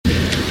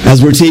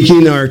As we're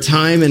taking our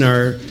time in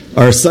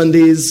our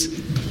Sundays,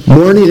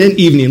 morning and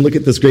evening, look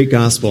at this great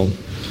gospel.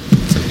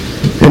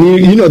 And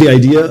you know the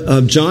idea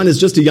of John is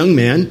just a young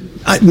man,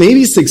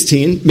 maybe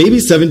 16,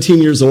 maybe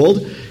 17 years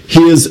old.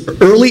 He is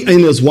early in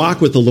his walk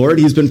with the Lord.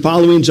 He's been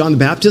following John the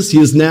Baptist. He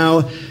is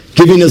now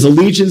giving his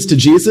allegiance to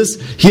Jesus.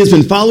 He has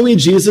been following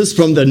Jesus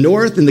from the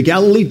north in the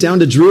Galilee down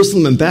to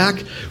Jerusalem and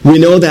back. We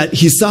know that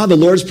he saw the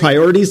Lord's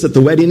priorities at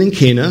the wedding in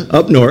Cana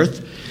up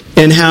north,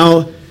 and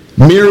how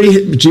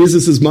Mary,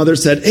 Jesus' mother,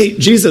 said, "Hey,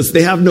 Jesus,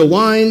 they have no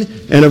wine."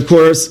 And of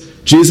course,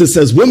 Jesus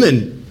says,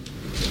 "Woman,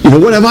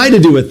 what have I to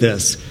do with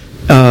this?"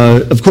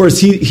 Of course,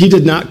 he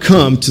did not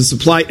come to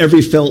supply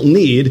every felt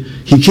need.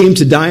 He came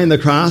to die on the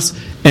cross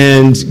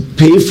and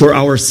pay for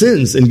our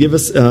sins and give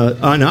us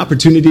an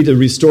opportunity to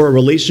restore a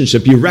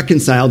relationship, be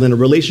reconciled in a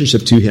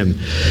relationship to him.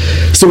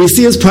 So we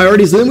see his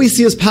priorities, and then we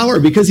see his power,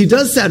 because he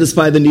does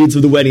satisfy the needs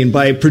of the wedding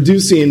by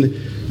producing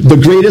the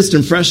greatest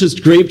and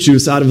freshest grape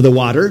juice out of the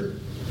water.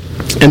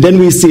 And then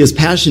we see his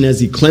passion as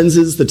he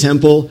cleanses the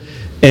temple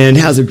and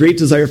has a great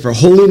desire for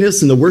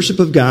holiness and the worship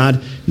of God,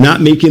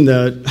 not making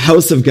the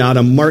house of God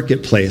a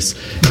marketplace.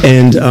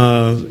 And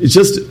it's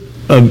just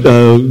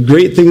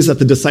great things that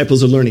the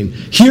disciples are learning.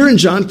 Here in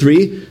John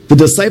 3, the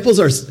disciples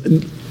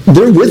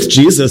they're with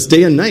Jesus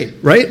day and night,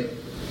 right?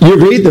 You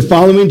agree? They're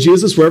following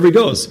Jesus wherever he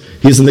goes.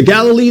 He's in the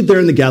Galilee, they're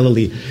in the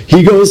Galilee.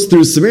 He goes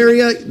through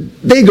Samaria,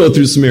 they go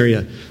through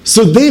Samaria.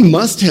 So they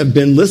must have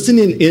been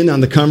listening in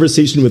on the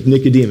conversation with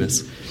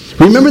Nicodemus.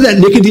 Remember that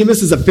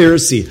Nicodemus is a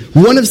Pharisee,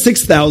 one of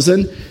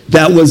 6,000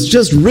 that was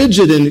just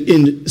rigid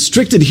in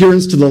strict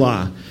adherence to the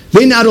law.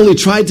 They not only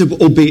tried to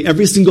obey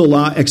every single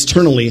law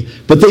externally,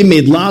 but they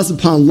made laws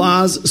upon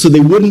laws so they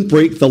wouldn't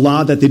break the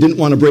law that they didn't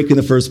want to break in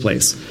the first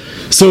place.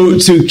 So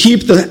to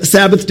keep the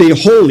Sabbath day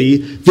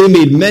holy, they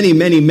made many,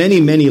 many,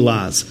 many, many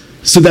laws.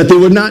 So that they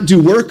would not do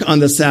work on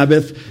the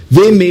Sabbath,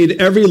 they made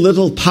every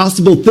little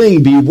possible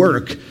thing be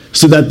work,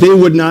 so that they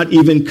would not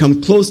even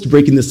come close to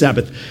breaking the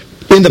Sabbath.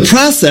 In the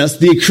process,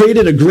 they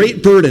created a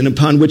great burden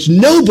upon which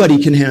nobody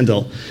can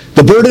handle,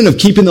 the burden of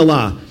keeping the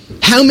law.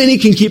 How many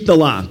can keep the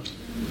law?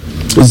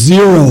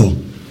 0.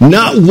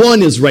 Not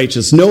one is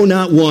righteous. No,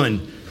 not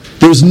one.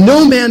 There's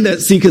no man that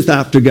seeketh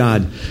after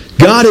God.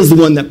 God is the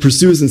one that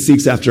pursues and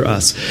seeks after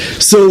us.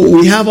 So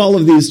we have all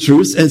of these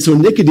truths, and so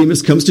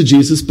Nicodemus comes to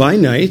Jesus by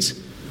night.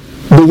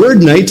 The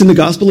word night in the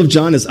Gospel of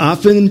John is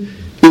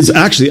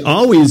actually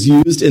always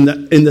used in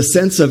the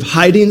sense of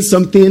hiding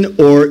something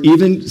or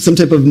even some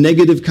type of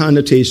negative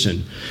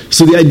connotation.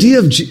 So the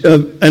idea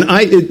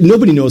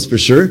nobody knows for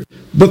sure,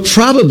 but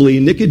probably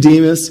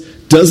Nicodemus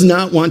does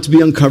not want to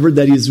be uncovered,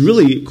 that he's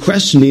really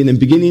questioning and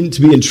beginning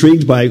to be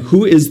intrigued by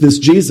who is this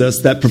Jesus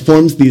that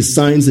performs these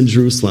signs in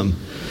Jerusalem.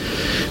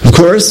 Of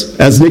course,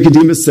 as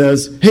Nicodemus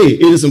says, "Hey,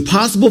 it is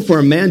impossible for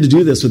a man to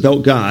do this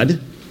without God."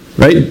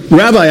 Right?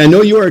 "Rabbi, I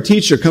know you are a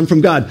teacher, come from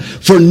God.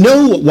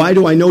 Why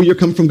do I know you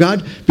come from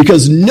God?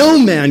 Because no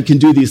man can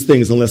do these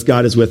things unless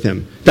God is with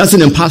him." That's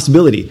an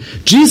impossibility.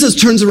 Jesus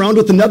turns around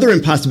with another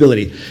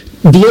impossibility.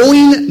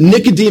 Blowing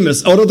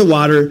Nicodemus out of the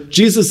water,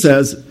 Jesus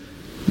says,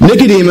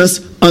 "Nicodemus,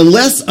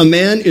 unless a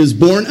man is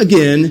born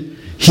again,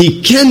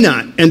 he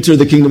cannot enter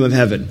the kingdom of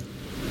heaven."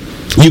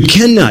 You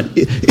cannot.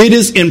 It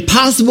is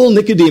impossible,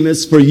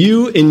 Nicodemus, for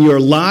you in your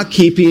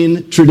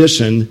law-keeping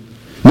tradition,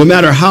 no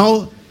matter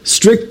how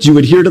strict you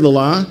adhere to the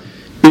law,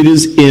 it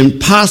is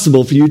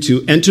impossible for you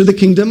to enter the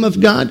kingdom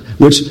of God,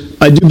 which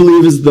I do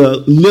believe is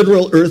the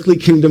literal earthly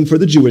kingdom for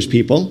the Jewish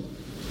people,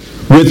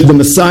 with the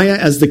Messiah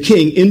as the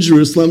king in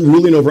Jerusalem,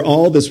 ruling over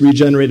all this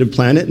regenerated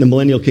planet in the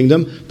millennial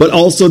kingdom, but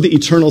also the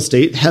eternal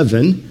state,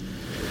 heaven.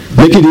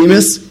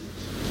 Nicodemus,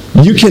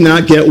 you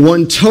cannot get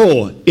one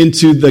toe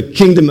into the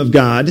kingdom of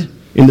God,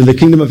 into the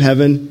kingdom of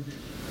heaven,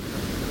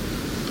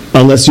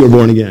 unless you are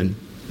born again.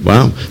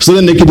 Wow. So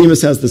then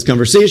Nicodemus has this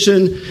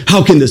conversation.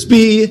 How can this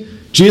be?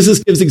 Jesus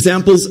gives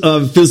examples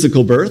of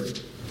physical birth.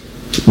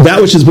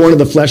 That which is born of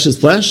the flesh is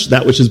flesh.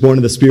 That which is born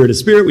of the spirit is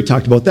spirit. We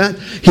talked about that.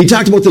 He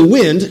talked about the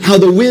wind, how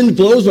the wind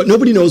blows, but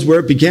nobody knows where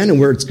it began and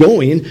where it's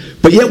going.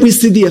 But yet we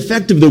see the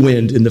effect of the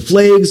wind in the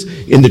flags,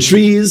 in the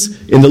trees,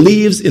 in the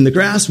leaves, in the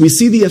grass. We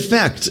see the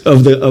effect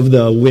of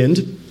the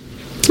wind.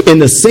 In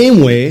the same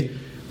way,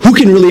 who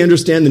can really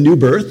understand the new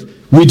birth?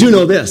 We do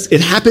know this. It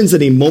happens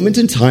at a moment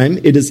in time.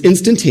 It is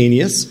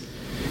instantaneous.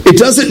 It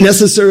doesn't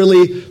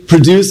necessarily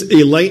produce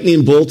a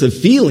lightning bolt of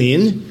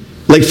feeling.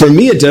 Like for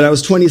me it did. I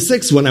was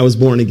 26 when I was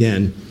born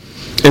again.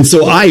 And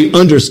so I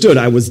understood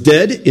I was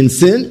dead in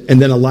sin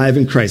and then alive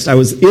in Christ. I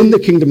was in the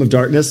kingdom of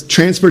darkness,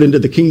 transferred into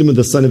the kingdom of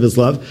the Son of his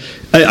love.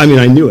 I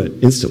knew it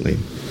instantly.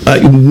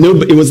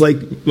 It was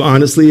like,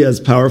 honestly, as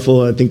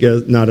powerful, I think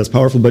not as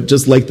powerful, but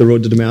just like the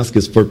road to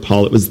Damascus for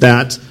Paul. It was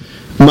that.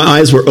 My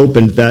eyes were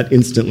opened that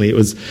instantly.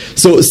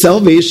 So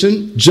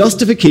salvation,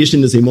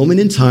 justification is a moment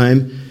in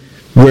time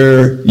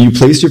where you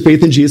place your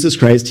faith in Jesus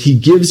Christ. He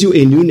gives you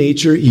a new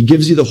nature. He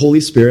gives you the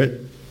Holy Spirit.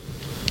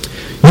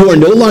 You are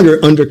no longer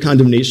under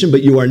condemnation,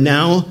 but you are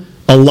now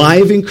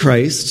alive in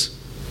Christ,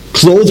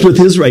 clothed with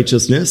his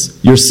righteousness,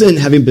 your sin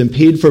having been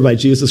paid for by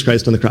Jesus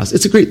Christ on the cross.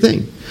 It's a great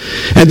thing.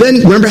 And then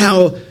remember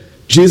how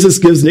Jesus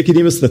gives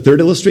Nicodemus the third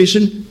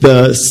illustration,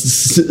 the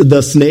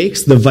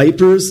snakes, the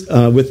vipers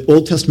with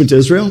Old Testament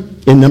Israel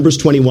in Numbers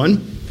 21,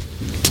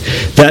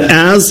 that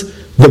as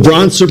the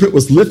bronze serpent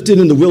was lifted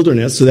in the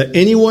wilderness so that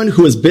anyone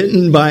who was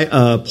bitten by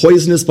a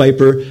poisonous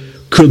viper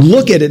could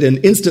look at it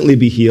and instantly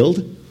be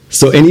healed,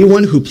 so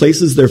anyone who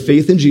places their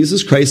faith in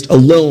Jesus Christ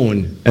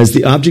alone as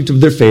the object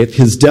of their faith,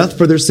 his death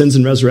for their sins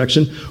and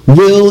resurrection,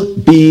 will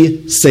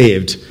be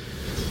saved.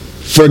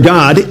 For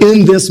God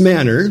in this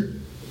manner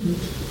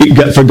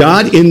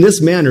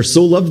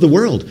so loved the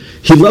world.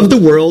 He loved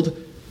the world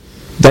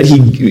that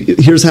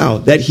here's how,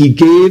 that he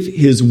gave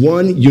his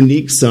one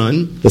unique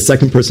son, the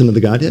second person of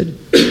the Godhead,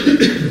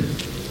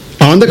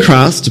 on the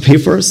cross to pay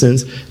for our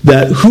sins,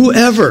 that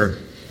whoever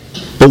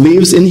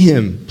believes in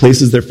him,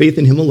 places their faith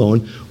in him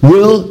alone,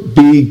 will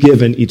be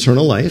given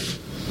eternal life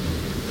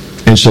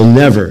and shall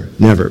never,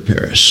 never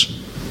perish.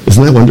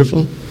 Isn't that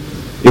wonderful?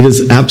 It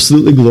is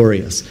absolutely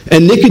glorious.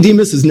 And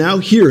Nicodemus is now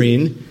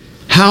hearing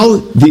how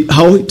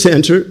to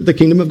enter the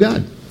kingdom of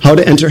God, how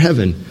to enter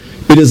heaven.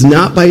 It is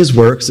not by his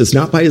works, it's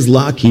not by his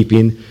law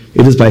keeping,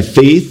 it is by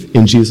faith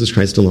in Jesus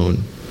Christ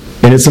alone.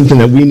 And it's something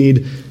that we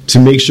need to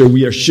make sure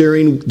we are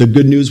sharing the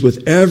good news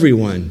with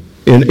everyone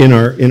in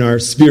our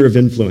sphere of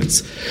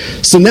influence.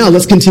 So now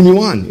let's continue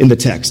on in the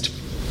text.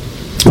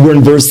 We're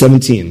in verse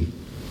 17.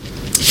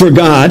 For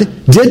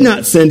God did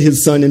not send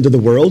his Son into the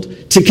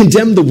world to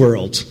condemn the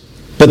world,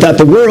 but that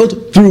the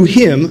world through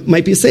him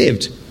might be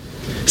saved.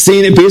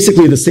 Saying it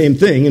basically the same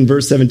thing in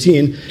verse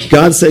 17,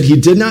 God said he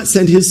did not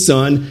send his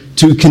Son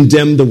to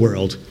condemn the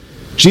world.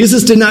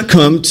 Jesus did not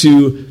come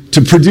to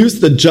produce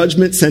the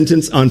judgment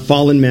sentence on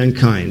fallen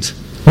mankind.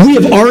 We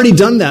have already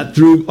done that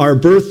through our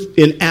birth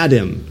in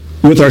Adam,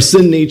 with our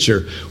sin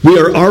nature. We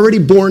are already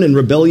born in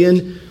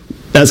rebellion,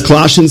 as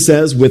Colossians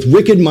says, with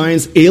wicked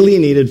minds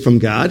alienated from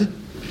God.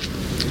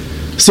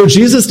 So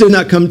Jesus did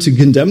not come to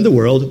condemn the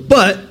world,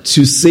 but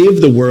to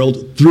save the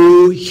world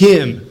through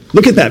him.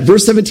 Look at that.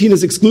 Verse 17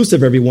 is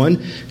exclusive,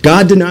 everyone.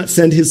 God did not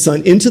send his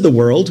Son into the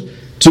world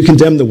to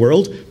condemn the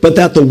world, but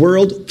that the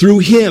world through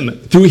him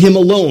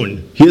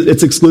alone.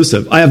 It's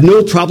exclusive. I have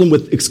no problem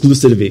with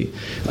exclusivity.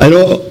 I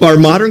know our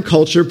modern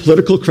culture,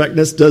 political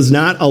correctness, does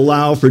not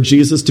allow for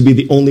Jesus to be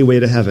the only way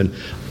to heaven.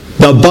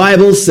 The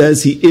Bible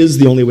says he is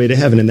the only way to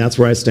heaven, and that's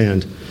where I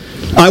stand.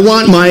 I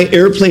want my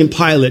airplane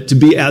pilot to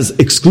be as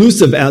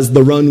exclusive as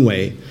the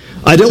runway.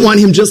 I don't want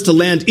him just to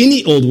land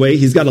any old way.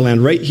 He's got to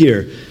land right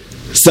here.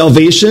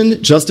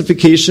 Salvation,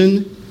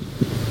 justification,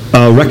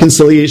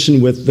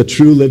 reconciliation with the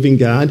true living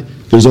God,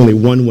 there's only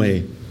one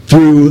way.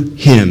 Through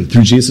him,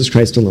 through Jesus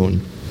Christ alone.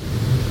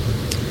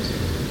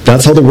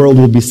 That's how the world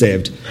will be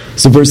saved.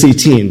 So verse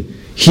 18,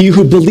 he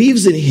who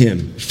believes in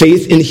him,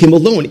 faith in him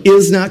alone,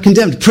 is not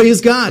condemned.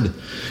 Praise God.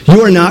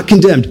 You are not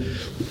condemned.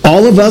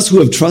 All of us who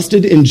have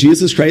trusted in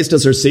Jesus Christ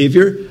as our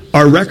Savior,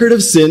 our record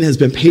of sin has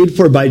been paid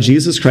for by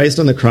Jesus Christ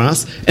on the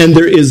cross, and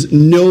there is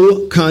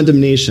no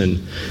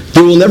condemnation.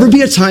 There will never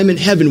be a time in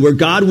heaven where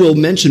God will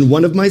mention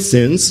one of my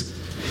sins.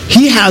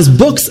 He has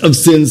books of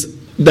sins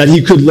that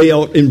he could lay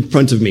out in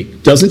front of me,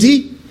 doesn't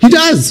he? He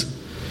does.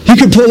 He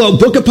could pull out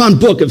book upon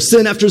book of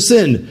sin after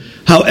sin.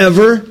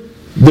 However,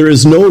 there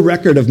is no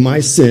record of my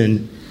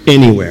sin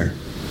anywhere.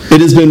 It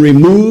has been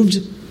removed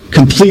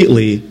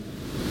completely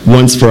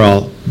once for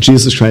all.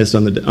 Jesus Christ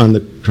on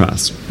the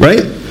cross,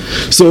 right?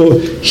 So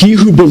he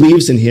who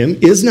believes in him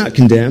is not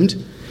condemned,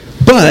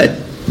 but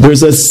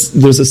there's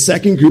a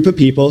second group of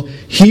people.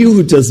 He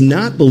who does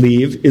not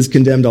believe is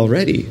condemned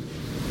already,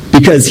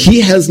 because he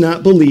has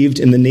not believed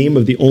in the name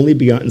of the only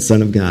begotten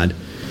Son of God.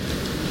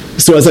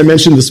 So as I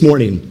mentioned this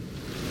morning,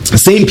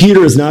 St.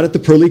 Peter is not at the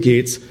pearly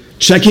gates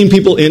checking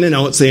people in and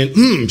out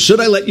saying, should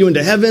I let you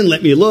into heaven?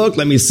 Let me look,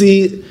 let me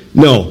see.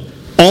 No.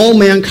 All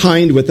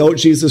mankind without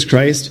Jesus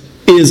Christ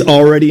is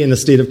already in a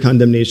state of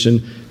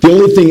condemnation. The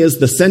only thing is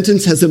the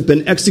sentence hasn't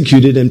been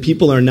executed and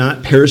people are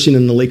not perishing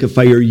in the lake of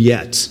fire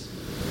yet.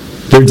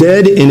 They're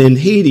dead and in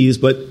Hades,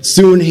 but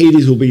soon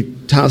Hades will be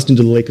tossed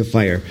into the lake of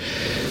fire.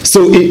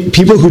 So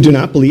people who do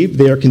not believe,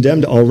 they are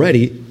condemned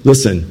already.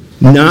 Listen,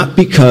 not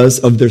because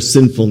of their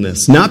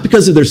sinfulness, not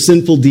because of their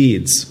sinful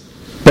deeds,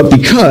 but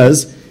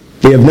because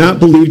they have not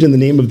believed in the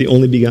name of the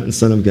only begotten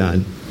Son of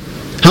God.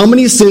 How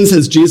many sins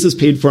has Jesus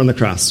paid for on the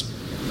cross?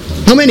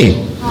 How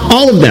many?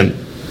 All of them.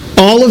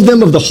 All of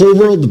them of the whole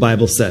world, the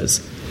Bible says.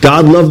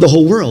 God loved the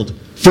whole world.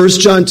 1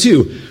 John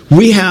 2.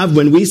 We have,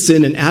 when we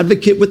sin, an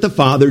advocate with the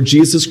Father,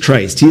 Jesus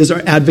Christ. He is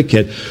our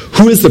advocate,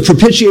 who is the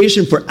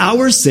propitiation for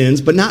our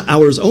sins, but not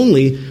ours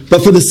only,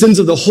 but for the sins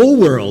of the whole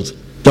world.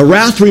 The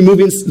wrath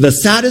removing, the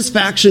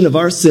satisfaction of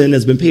our sin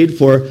has been paid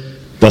for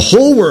the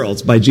whole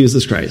world by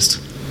Jesus Christ.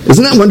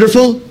 Isn't that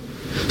wonderful?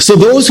 So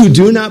those who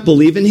do not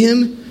believe in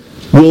him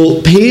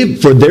will pay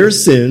for their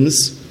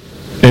sins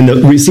and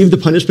receive the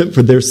punishment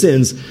for their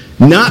sins,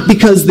 not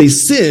because they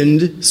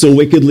sinned so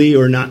wickedly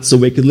or not so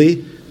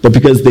wickedly, but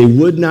because they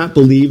would not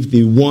believe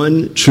the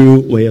one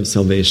true way of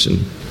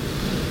salvation.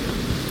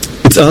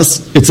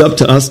 It's up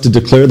to us to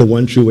declare the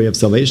one true way of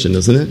salvation,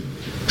 isn't it?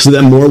 So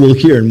that more will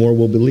hear and more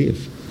will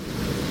believe.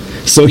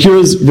 So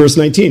here's verse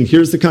 19.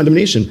 Here's the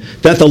condemnation.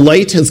 That the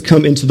light has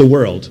come into the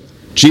world.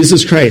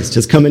 Jesus Christ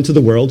has come into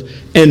the world,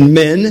 and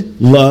men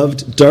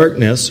loved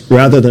darkness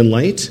rather than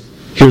light.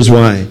 Here's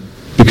why.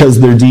 Because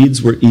their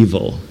deeds were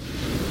evil.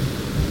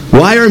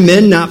 Why are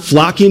men not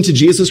flocking to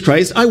Jesus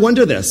Christ? I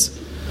wonder this.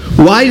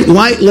 Why,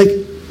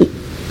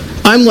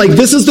 I'm like,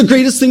 this is the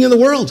greatest thing in the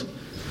world.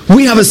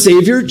 We have a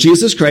Savior,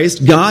 Jesus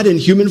Christ, God in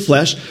human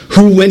flesh,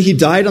 who, when he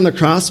died on the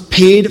cross,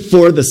 paid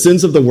for the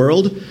sins of the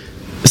world,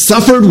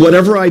 suffered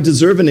whatever I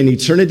deserve in an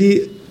eternal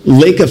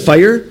lake of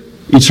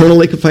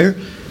fire.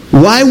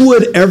 Why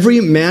would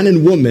every man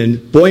and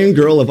woman, boy and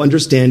girl of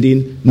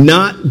understanding,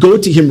 not go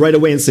to him right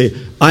away and say,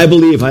 I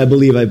believe, I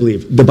believe, I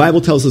believe? The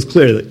Bible tells us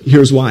clearly,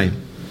 here's why.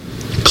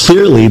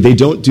 Clearly, they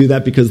don't do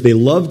that because they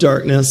love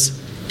darkness,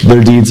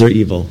 their deeds are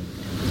evil.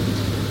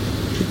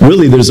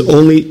 Really, there's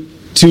only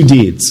two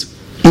deeds.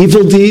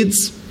 Evil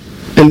deeds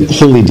and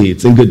holy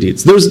deeds and good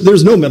deeds.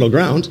 There's no middle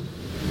ground.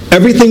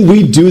 Everything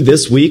we do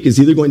this week is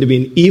either going to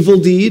be an evil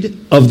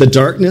deed of the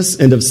darkness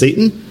and of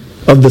Satan,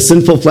 of the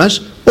sinful flesh,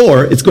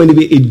 or it's going to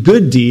be a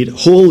good deed,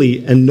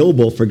 holy and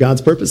noble for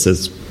God's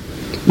purposes.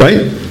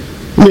 Right?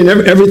 I mean,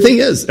 everything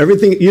is.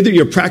 Everything, either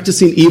you're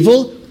practicing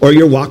evil or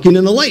you're walking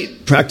in the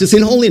light,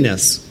 practicing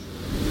holiness.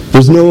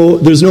 There's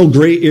no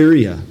gray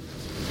area.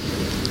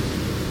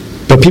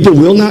 But people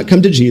will not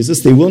come to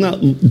Jesus. They will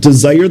not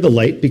desire the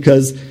light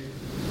because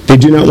they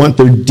do not want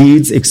their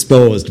deeds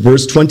exposed.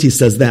 Verse 20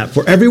 says that.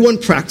 For everyone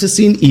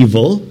practicing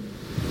evil,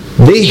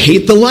 they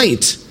hate the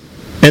light,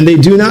 and they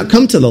do not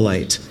come to the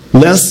light,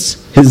 lest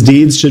his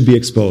deeds should be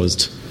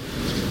exposed.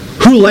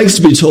 Who likes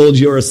to be told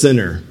you're a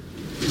sinner?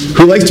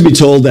 Who likes to be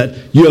told that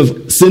you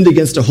have sinned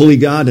against a holy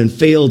God and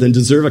failed and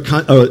deserve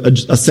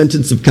a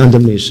sentence of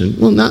condemnation?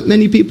 Well, not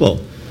many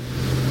people.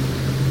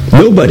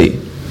 Nobody.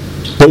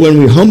 But when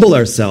we humble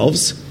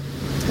ourselves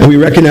and we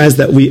recognize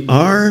that we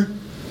are,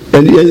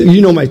 and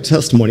you know my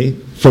testimony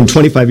from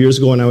 25 years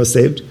ago when I was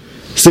saved,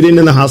 sitting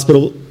in the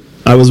hospital,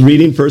 I was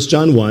reading 1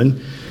 John 1.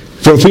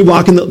 For if we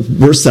walk in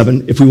verse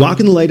 7, if we walk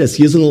in the light as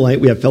he is in the light,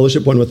 we have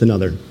fellowship one with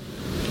another.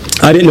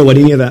 I didn't know what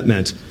any of that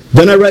meant.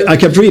 Then I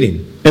kept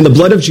reading. And the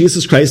blood of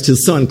Jesus Christ,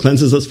 his son,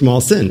 cleanses us from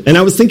all sin. And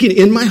I was thinking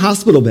in my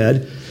hospital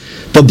bed,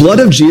 the blood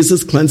of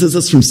Jesus cleanses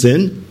us from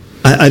sin?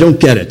 I don't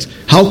get it.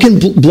 How can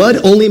blood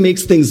only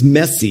makes things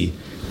messy?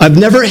 I've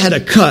never had a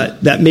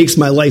cut that makes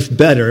my life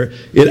better.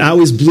 It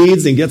always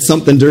bleeds and gets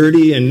something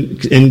dirty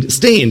and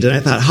stained. And I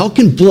thought, how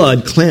can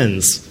blood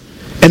cleanse?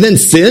 And then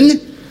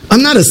sin?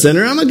 I'm not a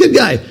sinner. I'm a good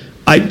guy.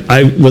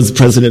 I was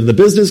president of the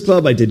business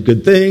club. I did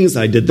good things.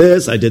 I did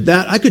this. I did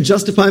that. I could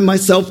justify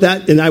myself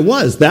that. And I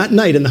was. That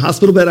night in the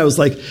hospital bed, I was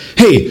like,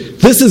 hey,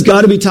 this has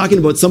got to be talking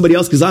about somebody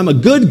else because I'm a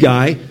good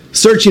guy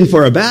searching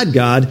for a bad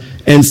God.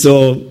 And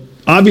so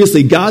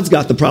obviously God's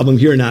got the problem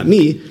here, not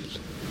me.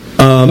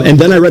 And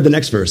then I read the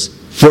next verse.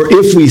 For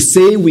if we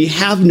say we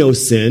have no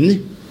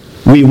sin,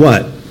 we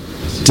what?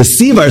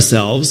 Deceive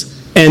ourselves,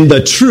 and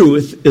the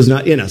truth is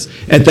not in us.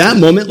 At that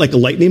moment, like a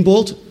lightning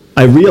bolt,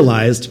 I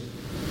realized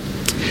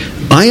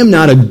I am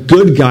not a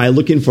good guy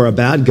looking for a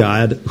bad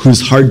God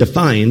who's hard to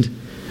find.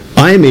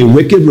 I am a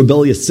wicked,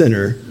 rebellious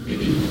sinner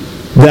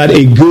that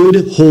a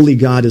good, holy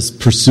God is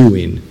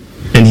pursuing.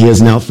 And he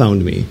has now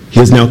found me. He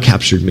has now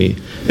captured me.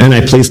 And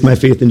I placed my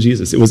faith in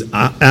Jesus. It was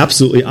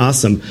absolutely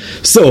awesome.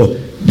 So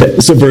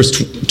verse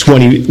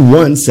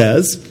 21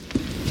 says,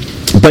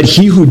 but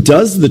he who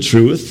does the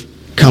truth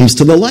comes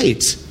to the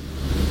light.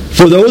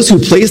 For those who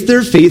place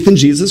their faith in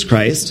Jesus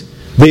Christ,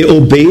 they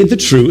obey the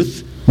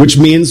truth, which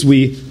means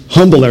we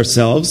humble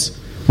ourselves.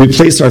 We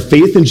place our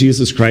faith in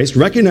Jesus Christ,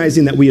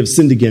 recognizing that we have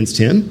sinned against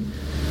him.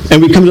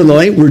 And we come to the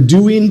light. We're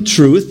doing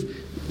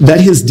truth that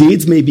his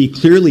deeds may be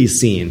clearly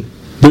seen.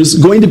 There's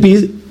going to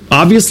be,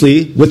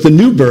 obviously, with the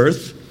new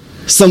birth,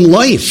 some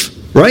life,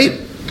 right?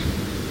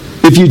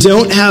 If you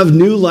don't have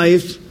new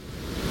life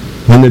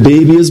when the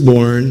baby is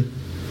born,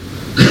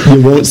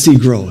 you won't see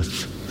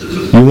growth.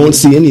 You won't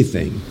see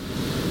anything.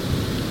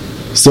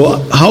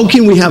 So how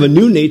can we have a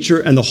new nature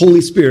and the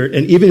Holy Spirit,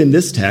 and even in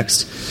this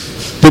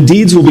text, the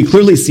deeds will be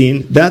clearly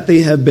seen that they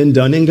have been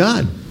done in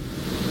God?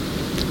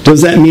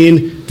 Does that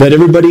mean that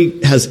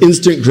everybody has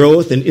instant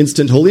growth and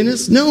instant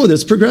holiness? No,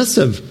 that's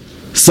progressive.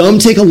 Some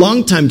take a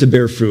long time to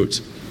bear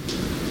fruit.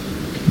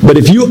 But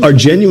if you are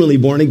genuinely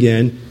born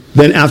again,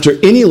 then after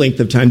any length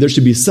of time, there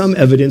should be some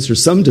evidence or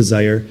some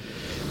desire.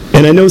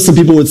 And I know some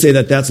people would say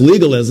that that's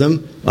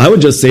legalism. I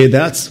would just say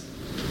that's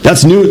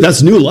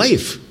new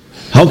life.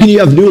 How can you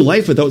have new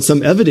life without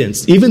some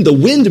evidence? Even the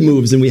wind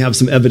moves and we have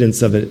some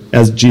evidence of it,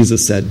 as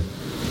Jesus said.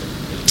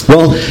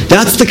 Well,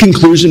 that's the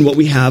conclusion, what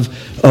we have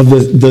of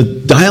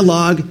the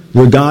dialogue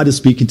where God is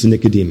speaking to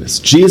Nicodemus.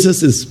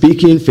 Jesus is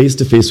speaking face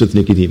to face with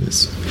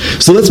Nicodemus.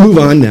 So let's move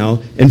on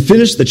now and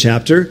finish the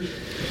chapter.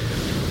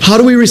 How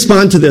do we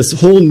respond to this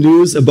whole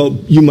news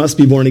about you must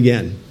be born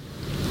again?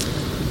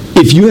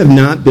 If you have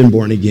not been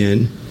born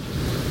again,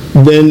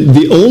 then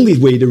the only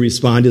way to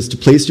respond is to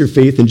place your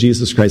faith in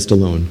Jesus Christ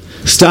alone.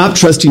 Stop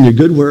trusting your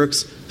good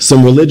works,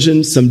 some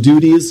religion, some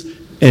duties,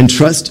 and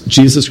trust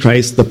Jesus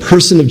Christ, the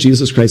person of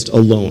Jesus Christ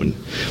alone.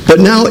 But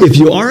now, if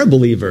you are a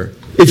believer,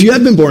 if you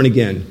have been born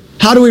again,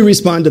 how do we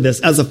respond to this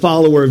as a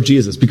follower of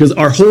Jesus? Because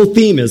our whole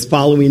theme is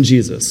following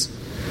Jesus.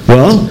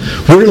 Well,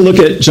 we're going to look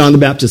at John the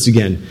Baptist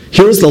again.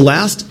 Here's the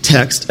last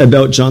text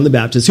about John the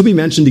Baptist. He'll be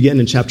mentioned again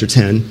in chapter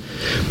 10.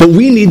 But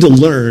we need to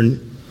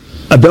learn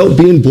about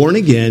being born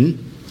again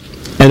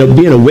and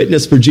being a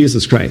witness for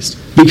Jesus Christ.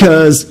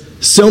 Because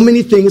so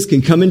many things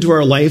can come into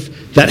our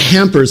life that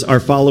hampers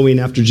our following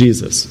after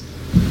Jesus.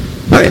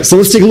 All right, so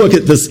let's take a look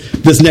at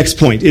this next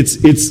point.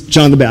 It's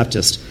John the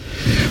Baptist.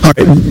 All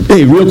right,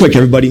 hey, real quick,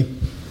 everybody.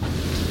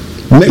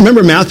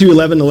 Remember Matthew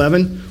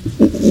 11:11?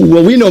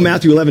 Well, we know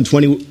Matthew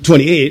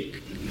 11:28.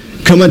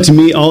 Come unto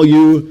me, all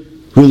you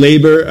who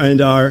labor and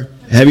are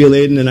heavy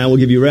laden, and I will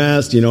give you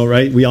rest. You know,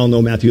 right? We all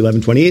know Matthew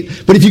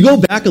 11:28. But if you go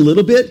back a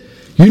little bit,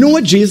 you know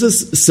what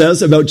Jesus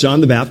says about John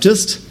the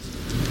Baptist?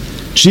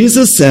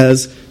 Jesus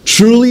says,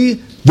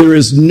 truly, there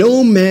is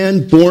no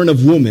man born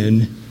of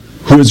woman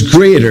who is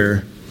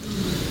greater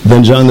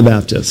than John the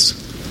Baptist.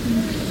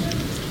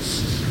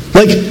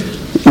 Like,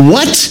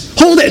 what?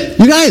 Hold it,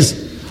 you guys.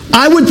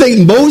 I would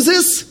think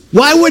Moses.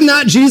 Why would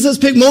not Jesus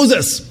pick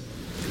Moses?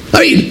 I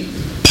mean,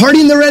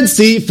 parting the Red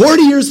Sea,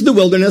 40 years in the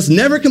wilderness,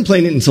 never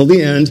complaining until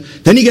the end.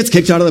 Then he gets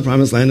kicked out of the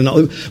promised land and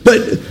all.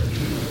 But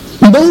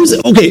Moses,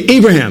 okay,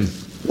 Abraham.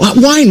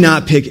 Why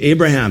not pick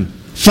Abraham?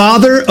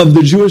 Father of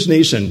the Jewish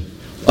nation.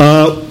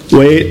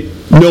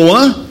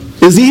 Noah?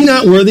 Is he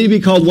not worthy to be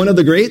called one of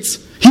the greats?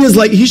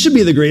 He should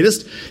be the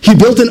greatest. He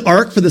built an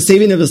ark for the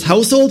saving of his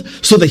household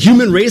so the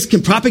human race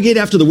can propagate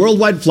after the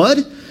worldwide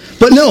flood.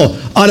 But no,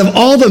 out of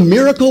all the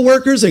miracle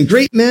workers and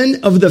great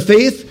men of the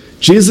faith,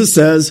 Jesus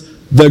says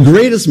the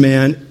greatest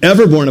man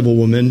ever born of a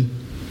woman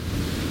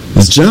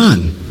is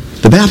John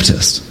the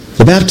Baptist,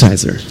 the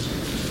baptizer.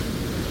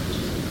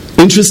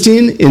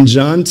 Interesting, in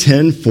John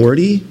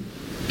 10:40,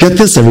 get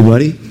this,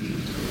 everybody.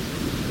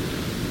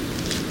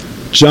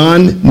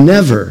 John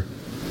never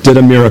did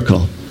a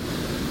miracle.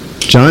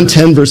 John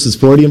 10, verses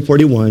 40 and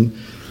 41,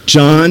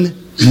 John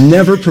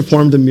never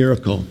performed a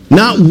miracle.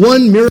 Not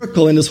one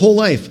miracle in his whole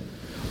life.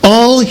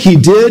 All he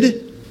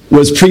did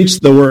was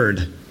preach the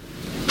word.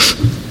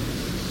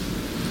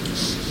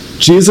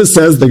 Jesus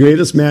says the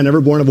greatest man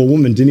ever born of a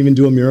woman didn't even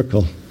do a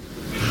miracle.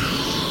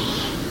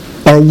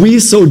 Are we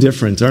so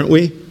different, aren't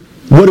we?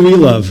 What do we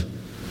love?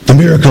 The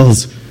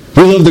miracles.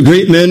 We love the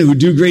great men who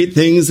do great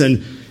things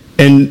and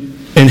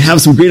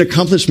have some great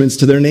accomplishments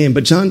to their name.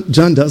 But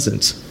John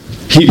doesn't.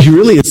 He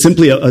really is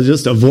simply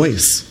just a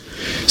voice.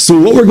 So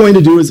what we're going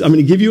to do is I'm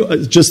going to give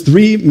you just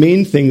three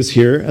main things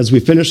here as we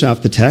finish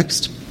off the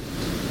text.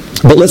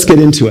 But let's get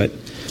into it.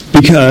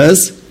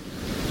 Because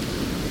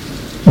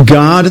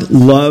God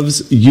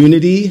loves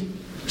unity.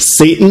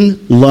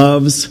 Satan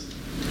loves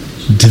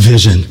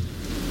division.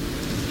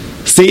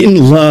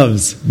 Satan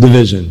loves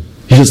division.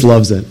 He just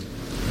loves it.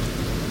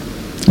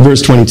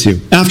 Verse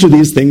 22. After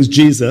these things,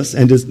 Jesus,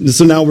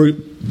 so now we're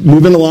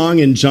moving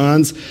along, and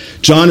John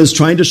is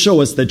trying to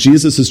show us that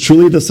Jesus is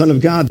truly the Son of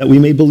God, that we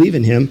may believe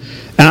in him.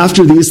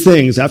 After these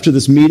things, after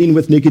this meeting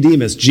with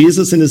Nicodemus,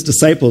 Jesus and his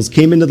disciples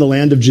came into the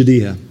land of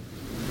Judea.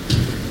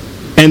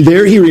 And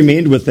there he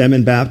remained with them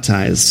and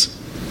baptized.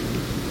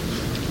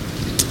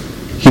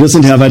 He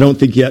doesn't have, I don't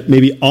think yet,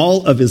 maybe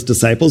all of his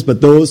disciples, but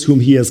those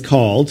whom he has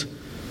called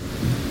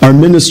are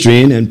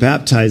ministering and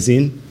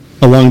baptizing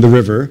along the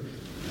river.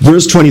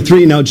 Verse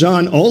 23, now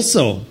John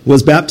also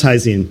was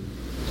baptizing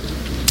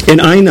in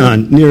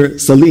Ainon near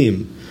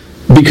Salim,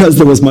 because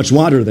there was much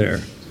water there.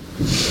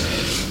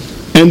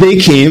 And they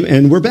came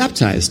and were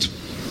baptized.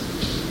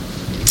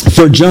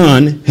 For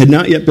John had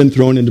not yet been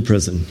thrown into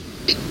prison.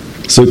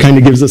 So it kind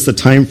of gives us the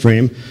time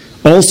frame.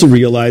 Also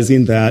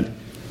realizing that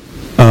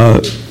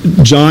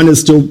John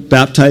is still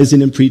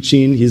baptizing and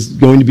preaching. He's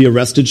going to be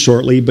arrested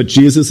shortly, but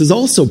Jesus is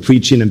also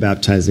preaching and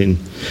baptizing.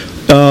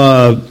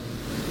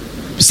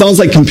 Sounds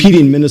like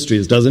competing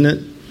ministries, doesn't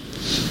it?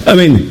 I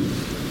mean,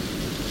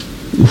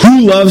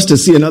 who loves to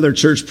see another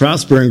church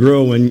prosper and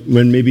grow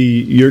when maybe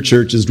your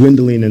church is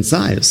dwindling in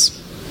size?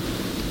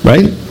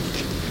 Right?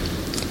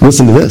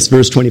 Listen to this,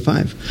 verse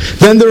 25.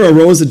 Then there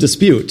arose a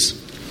dispute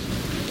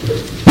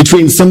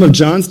between some of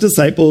John's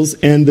disciples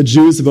and the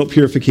Jews about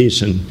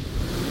purification.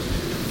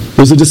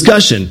 There's a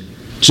discussion.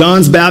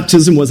 John's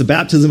baptism was a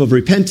baptism of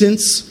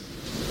repentance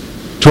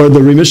toward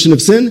the remission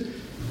of sin,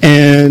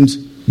 and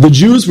the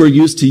Jews were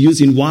used to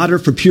using water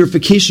for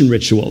purification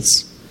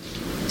rituals.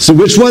 So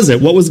which was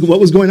it? What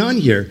was going on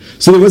here?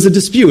 So there was a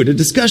dispute, a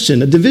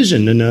discussion, a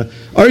division, and an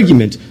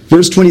argument.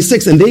 Verse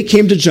 26, and they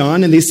came to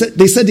John, and they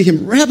said to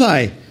him,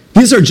 Rabbi,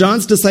 these are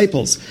John's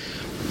disciples.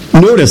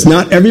 Notice,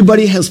 not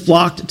everybody has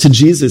flocked to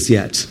Jesus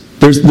yet.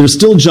 There's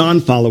still John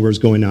followers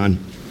going on.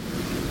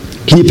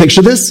 Can you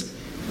picture this?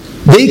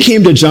 They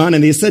came to John,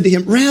 and they said to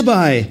him,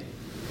 Rabbi,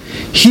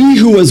 he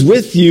who was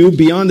with you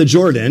beyond the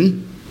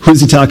Jordan,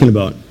 who's he talking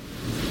about?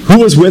 Who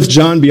was with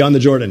John beyond the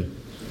Jordan?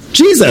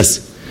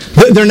 Jesus.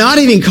 They're not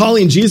even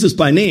calling Jesus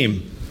by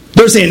name.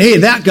 They're saying, hey,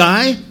 that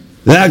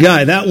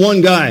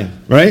one guy,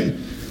 right?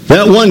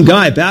 That one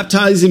guy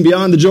baptizing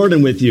beyond the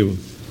Jordan with you.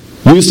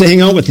 You used to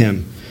hang out with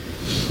him.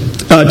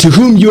 To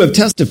whom you have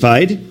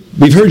testified,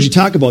 we've heard you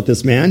talk about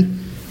this man.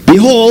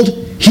 Behold,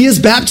 he is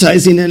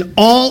baptizing, and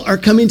all are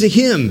coming to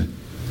him.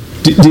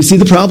 Do you see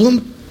the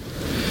problem?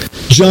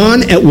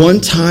 John at one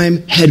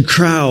time had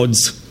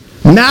crowds,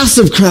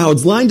 massive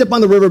crowds lined up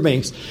on the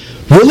riverbanks.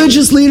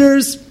 Religious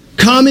leaders,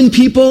 common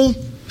people,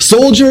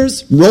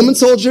 soldiers, Roman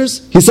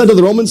soldiers. He said to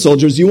the Roman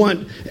soldiers, you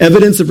want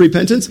evidence of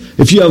repentance?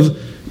 If you have,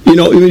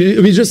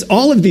 just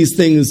all of these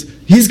things,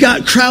 he's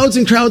got crowds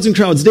and crowds and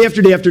crowds, day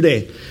after day after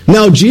day.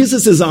 Now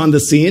Jesus is on the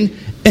scene,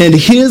 and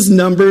his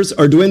numbers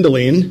are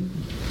dwindling,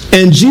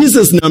 and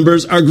Jesus'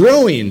 numbers are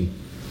growing.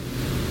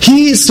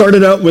 He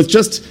started out with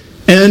just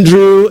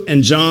Andrew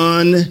and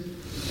John,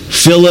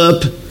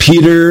 Philip,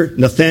 Peter,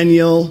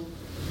 Nathaniel.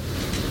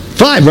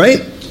 5,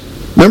 right?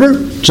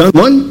 Remember? John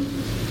 1?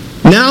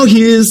 Now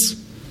he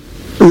is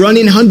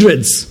running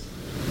hundreds.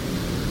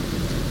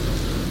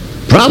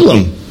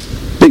 Problem.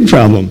 Big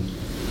problem.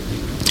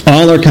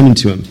 All are coming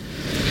to him.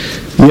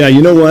 Yeah,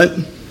 you know what?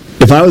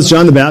 If I was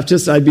John the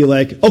Baptist, I'd be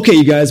like, okay,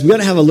 you guys, we got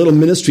to have a little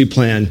ministry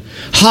plan.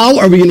 How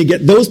are we going to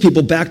get those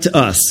people back to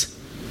us?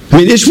 I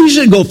mean, we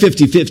should go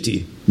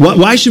 50-50.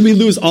 Why should we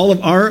lose all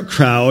of our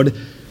crowd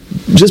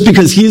just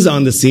because he's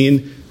on the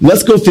scene?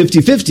 Let's go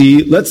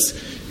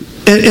 50-50.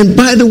 And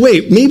by the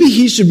way, maybe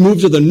he should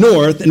move to the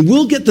north, and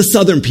we'll get the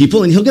southern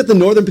people, and he'll get the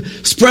northern.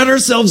 Spread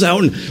ourselves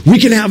out, and we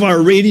can have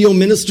our radio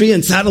ministry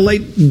and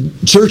satellite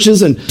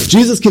churches, and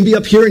Jesus can be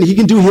up here, and he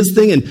can do his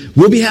thing, and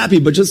we'll be happy.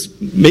 But just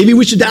maybe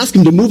we should ask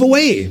him to move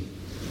away.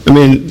 I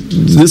mean,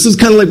 this is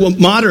kind of like what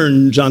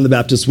modern John the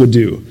Baptist would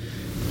do.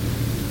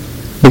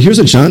 But here's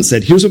what John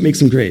said. Here's what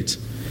makes him great.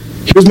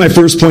 Here's my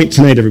first point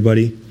tonight,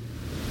 everybody.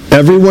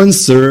 Everyone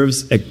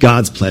serves at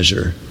God's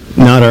pleasure,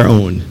 not our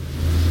own.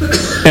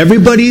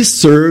 Everybody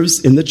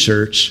serves in the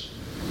church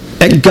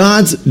at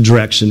God's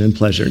direction and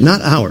pleasure,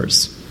 not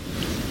ours.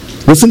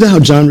 Listen to how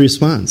John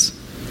responds.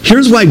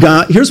 Here's why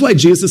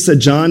Jesus said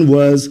John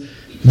was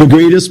the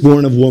greatest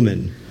born of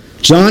woman.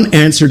 John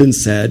answered and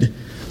said,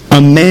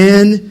 a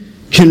man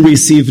can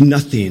receive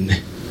nothing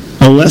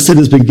unless it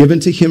has been given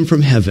to him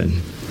from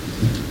heaven.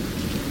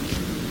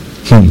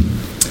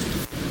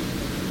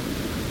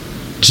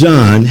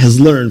 John has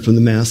learned from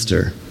the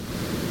Master.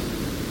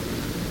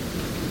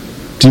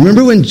 Do you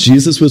remember when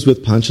Jesus was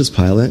with Pontius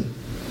Pilate?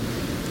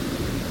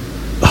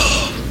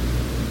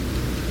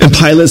 And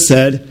Pilate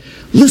said,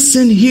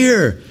 listen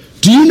here,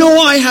 do you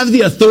know I have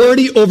the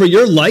authority over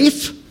your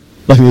life?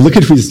 I mean, look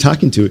at who he's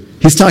talking to.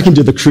 He's talking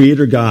to the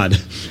Creator God.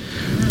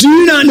 Do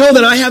you not know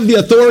that I have the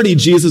authority,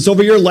 Jesus,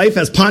 over your life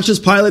as Pontius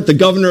Pilate, the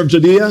governor of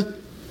Judea,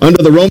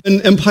 under the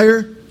Roman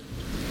Empire?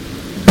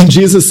 And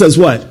Jesus says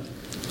what?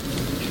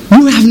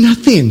 You have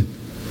nothing.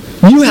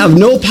 You have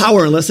no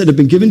power unless it had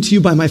been given to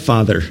you by my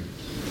Father.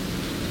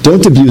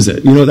 Don't abuse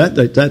it. You know, that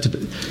isn't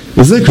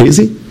that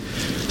crazy?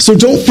 So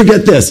don't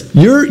forget this.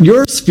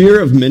 Your sphere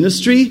of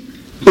ministry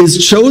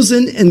is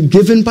chosen and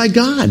given by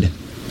God.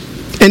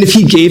 And if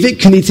he gave it,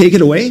 can he take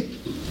it away?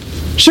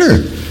 Sure.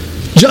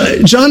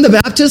 John the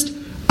Baptist,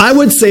 I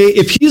would say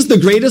if he's the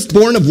greatest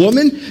born of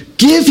woman,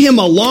 give him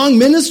a long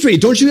ministry.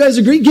 Don't you guys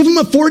agree? Give him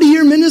a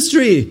 40-year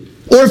ministry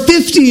or a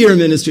 50-year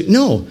ministry.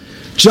 No.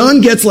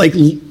 John gets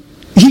he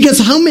gets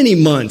how many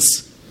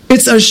months?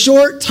 It's a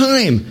short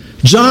time.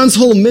 John's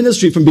whole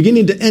ministry from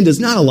beginning to end is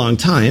not a long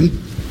time.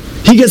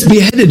 He gets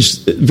beheaded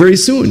very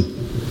soon.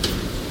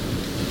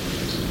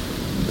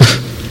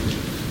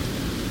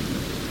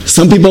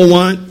 Some people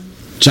want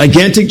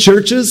gigantic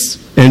churches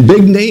and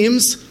big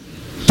names,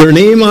 their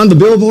name on the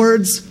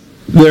billboards,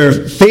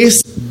 their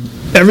face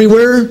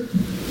everywhere,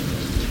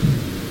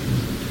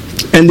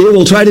 and they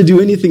will try to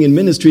do anything in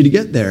ministry to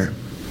get there.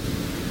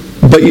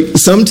 But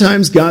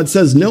sometimes God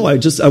says, no, I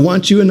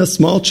want you in a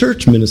small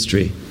church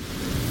ministry.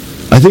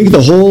 I think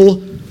the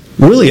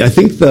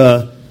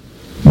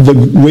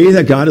way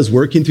that God is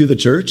working through the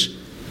church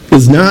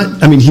is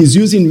not, he's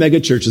using mega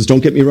churches,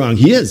 don't get me wrong.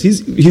 He is.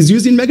 He's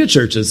using mega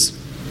churches.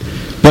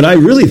 But I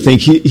really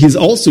think he's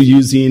also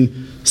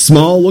using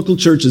small local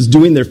churches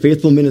doing their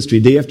faithful ministry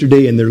day after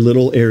day in their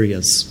little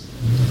areas.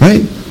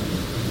 Right?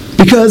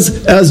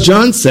 Because, as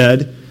John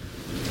said,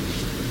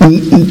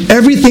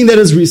 everything that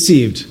is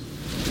received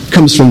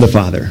comes from the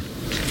Father.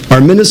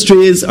 Our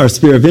ministries, our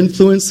sphere of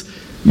influence,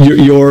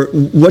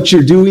 what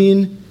you're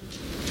doing,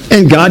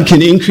 and God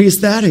can increase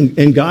that,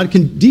 and God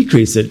can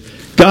decrease it.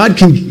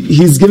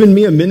 He's given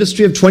me a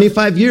ministry of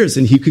 25 years,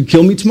 and he could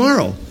kill me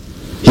tomorrow.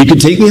 He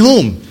could take me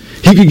home.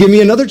 He could give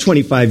me another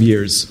 25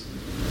 years.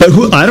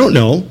 But I don't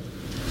know,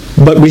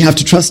 but we have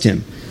to trust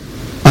him.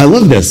 I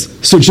love this.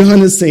 So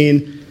John is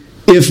saying,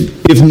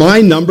 if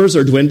my numbers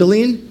are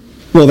dwindling,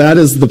 well, that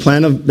was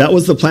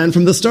the plan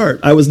from the start.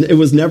 It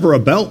was never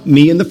about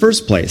me in the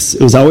first place.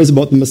 It was always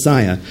about the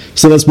Messiah.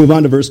 So let's move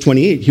on to verse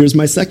 28. Here's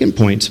my second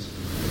point.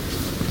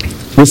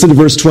 Listen to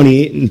verse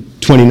 28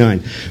 and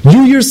 29.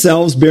 You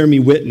yourselves bear me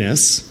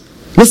witness.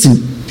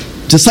 Listen,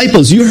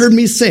 disciples, you heard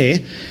me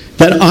say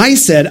that I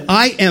said,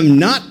 I am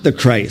not the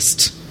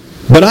Christ,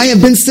 but I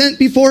have been sent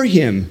before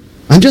him.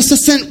 I'm just a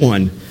sent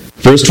one.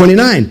 Verse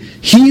 29.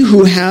 He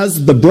who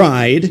has the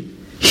bride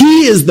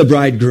He is the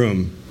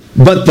bridegroom.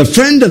 But the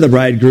friend of the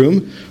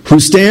bridegroom, who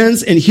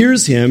stands and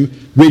hears him,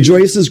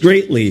 rejoices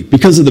greatly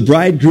because of the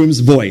bridegroom's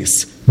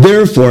voice.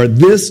 Therefore,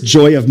 this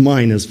joy of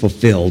mine is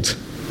fulfilled.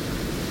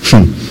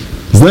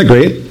 Isn't that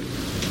great?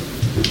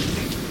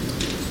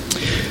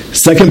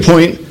 Second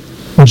point,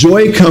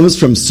 joy comes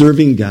from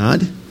serving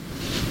God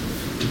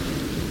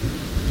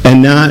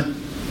and not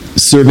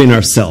serving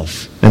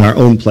ourselves and our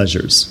own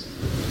pleasures.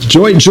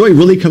 Joy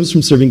really comes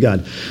from serving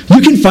God.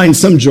 You can find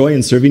some joy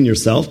in serving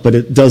yourself, but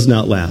it does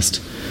not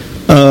last.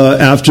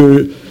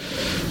 After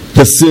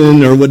the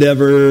sin or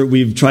whatever,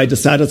 we've tried to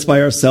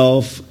satisfy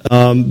ourselves.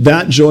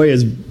 That joy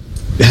is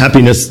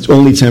happiness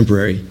only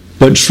temporary.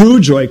 But true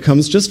joy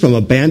comes just from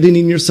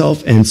abandoning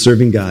yourself and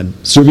serving God,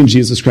 serving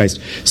Jesus Christ.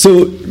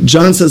 So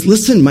John says,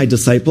 listen, my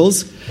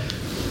disciples,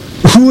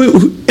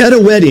 at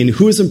a wedding,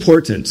 who is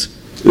important?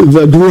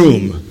 The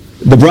groom.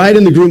 The bride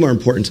and the groom are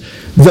important.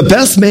 The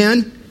best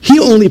man, he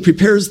only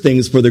prepares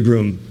things for the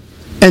groom.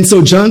 And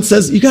so John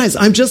says, you guys,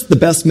 I'm just the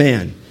best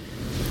man.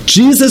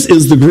 Jesus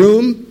is the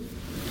groom.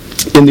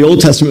 In the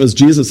Old Testament, it was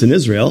Jesus in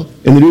Israel.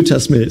 In the New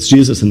Testament, it's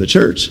Jesus in the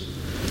church.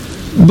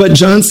 But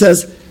John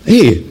says,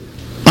 hey,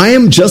 I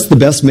am just the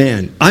best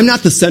man. I'm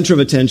not the center of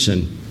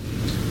attention.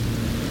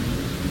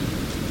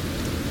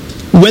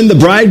 When the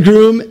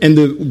bridegroom and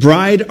the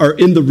bride are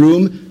in the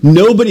room,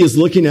 nobody is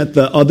looking at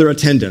the other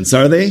attendants,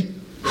 are they?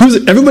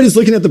 Everybody's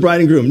looking at the bride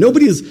and groom.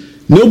 Nobody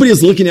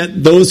is looking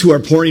at those who are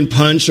pouring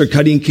punch or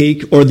cutting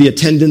cake or the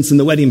attendants in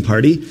the wedding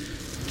party.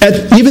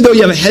 Even though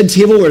you have a head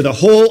table where the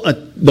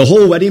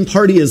whole wedding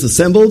party is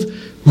assembled,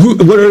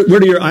 where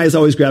do your eyes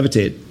always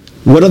gravitate?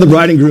 What are the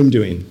bride and groom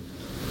doing?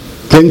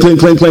 Clink, clink,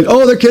 clink, clink.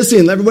 Oh, they're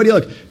kissing. Everybody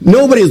look.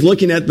 Nobody is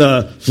looking at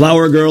the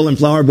flower girl and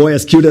flower boy,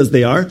 as cute as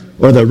they are,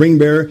 or the ring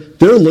bearer.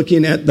 They're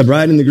looking at the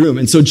bride and the groom.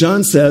 And so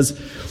John says,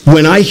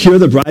 when I hear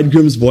the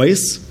bridegroom's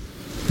voice,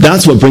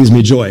 that's what brings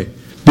me joy.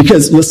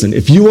 Because, listen,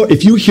 if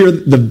you hear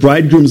the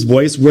bridegroom's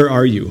voice, where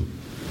are you?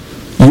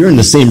 You're in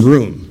the same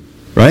room,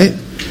 right?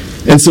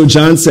 And so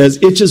John says,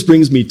 it just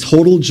brings me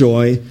total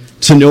joy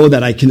to know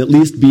that I can at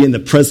least be in the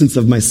presence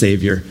of my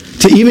Savior.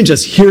 To even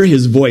just hear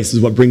his voice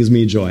is what brings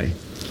me joy,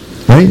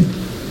 right?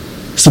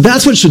 So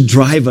that's what should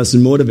drive us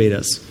and motivate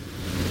us.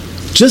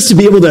 Just to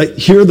be able to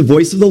hear the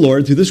voice of the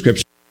Lord through the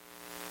Scriptures,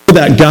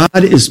 that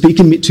God is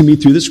speaking to me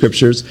through the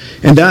Scriptures,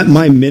 and that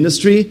my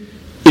ministry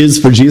is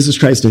for Jesus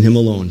Christ and him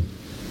alone.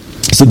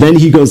 So then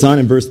he goes on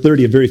in verse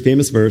 30, a very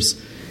famous verse,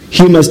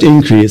 he must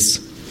increase,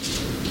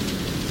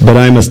 but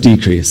I must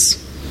decrease.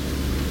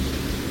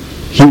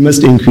 He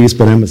must increase,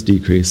 but I must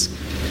decrease.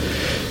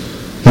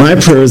 My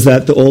prayer is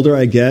that the older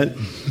I get,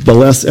 the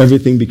less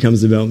everything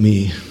becomes about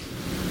me.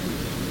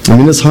 I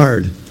mean, it's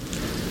hard.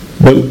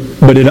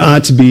 But it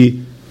ought to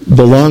be,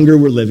 the longer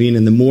we're living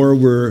and the more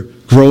we're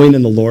growing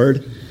in the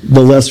Lord,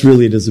 the less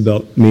really it is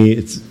about me,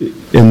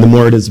 and the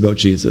more it is about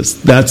Jesus.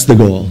 That's the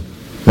goal,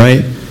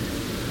 right?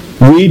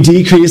 We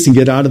decrease and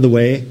get out of the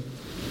way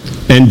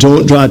and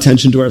don't draw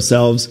attention to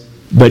ourselves,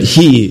 but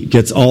he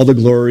gets all the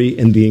glory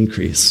and the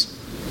increase.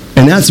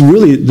 And that's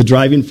really the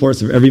driving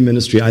force of every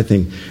ministry, I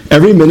think.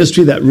 Every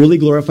ministry that really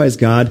glorifies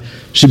God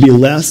should be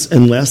less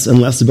and less and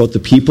less about the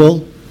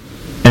people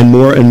and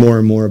more and more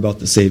and more about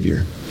the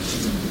Savior.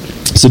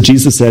 So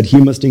Jesus said, he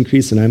must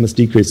increase and I must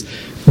decrease.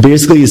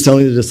 Basically, he's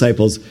telling the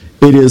disciples,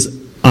 it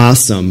is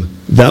awesome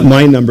that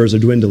my numbers are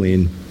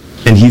dwindling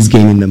and he's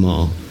gaining them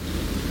all.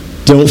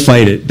 Don't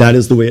fight it. That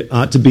is the way it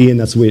ought to be, and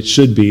that's the way it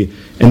should be.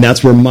 And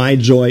that's where my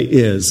joy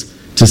is,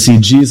 to see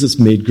Jesus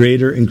made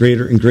greater and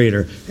greater and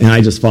greater, and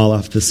I just fall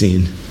off the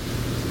scene.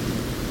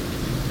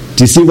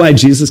 Do you see why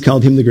Jesus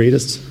called him the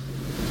greatest?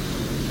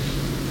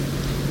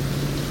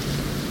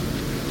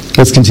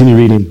 Let's continue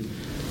reading.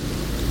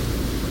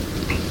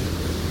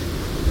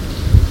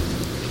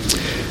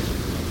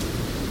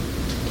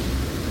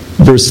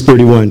 Verse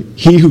 31.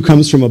 He who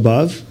comes from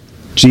above,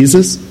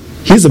 Jesus,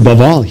 he's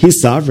above all. He's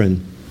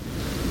sovereign.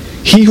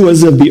 He who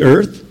is of the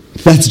earth,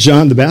 that's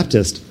John the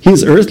Baptist. He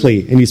is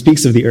earthly, and he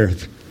speaks of the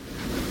earth.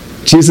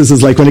 Jesus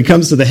is like, when it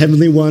comes to the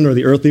heavenly one or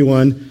the earthly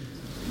one,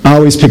 I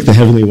always pick the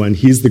heavenly one.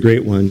 He's the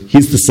great one.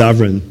 He's the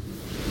sovereign.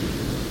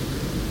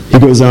 He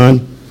goes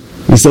on.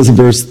 He says in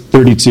verse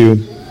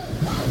 32,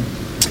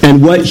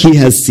 and what he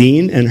has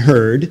seen and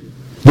heard,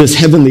 this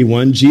heavenly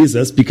one,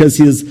 Jesus, because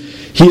he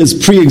is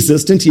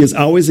pre-existent, he has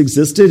always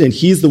existed, and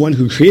he's the one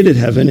who created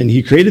heaven and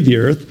he created the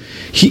earth.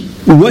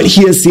 What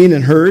he has seen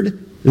and heard,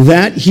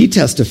 that he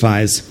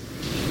testifies,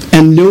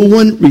 and no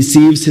one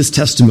receives his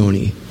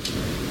testimony.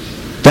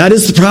 That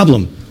is the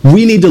problem.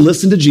 We need to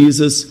listen to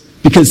Jesus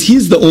because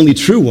he's the only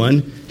true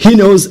one. He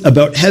knows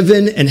about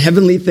heaven and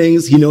heavenly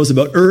things. He knows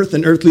about earth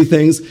and earthly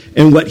things.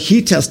 And what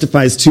he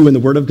testifies to in the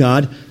Word of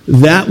God,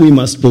 that we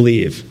must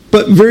believe.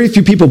 But very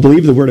few people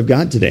believe the Word of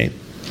God today.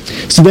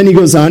 So then he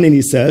goes on and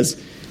he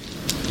says,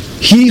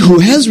 he who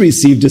has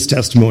received his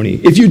testimony,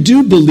 if you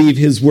do believe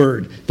his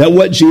word, that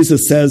what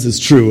Jesus says is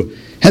true,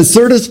 has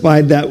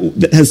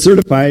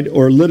certified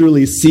or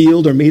literally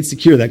sealed or made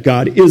secure that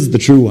God is the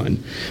true one.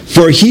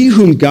 For he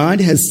whom God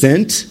has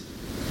sent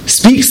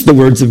speaks the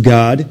words of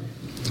God,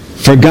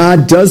 For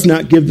God does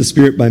not give the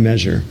Spirit by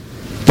measure.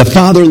 The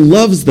Father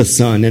loves the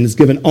Son and has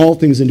given all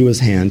things into his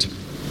hand.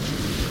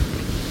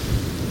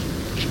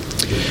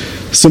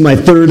 So my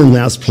third and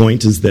last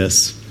point is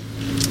this.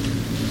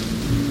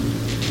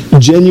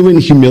 Genuine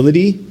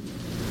humility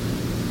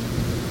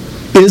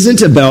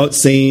isn't about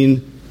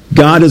saying,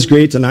 God is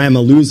great and I am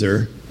a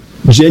loser.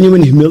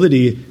 Genuine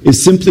humility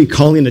is simply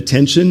calling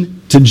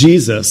attention to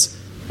Jesus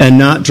and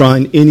not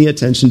drawing any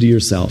attention to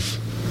yourself.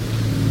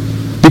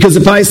 Because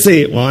if I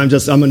say, well,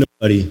 I'm a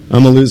nobody,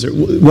 I'm a loser,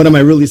 what am I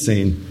really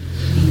saying?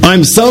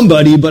 I'm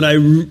somebody, but I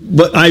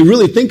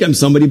really think I'm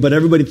somebody, but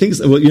everybody thinks,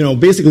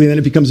 basically then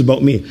it becomes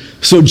about me.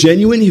 So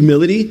genuine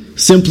humility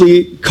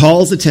simply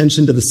calls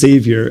attention to the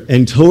Savior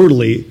and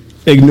totally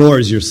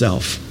ignores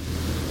yourself.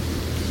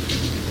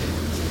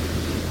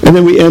 And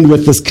then we end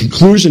with this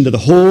conclusion to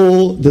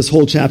this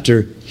whole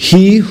chapter.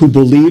 He who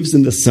believes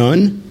in the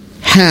Son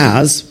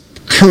has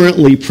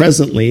currently,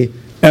 presently,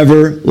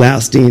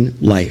 everlasting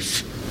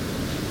life.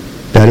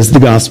 That is the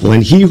gospel.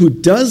 And he who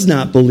does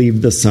not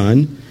believe the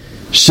Son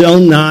shall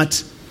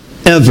not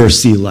ever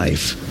see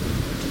life.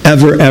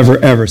 Ever, ever,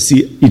 ever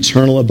see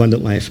eternal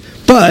abundant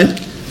life. But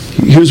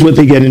here's what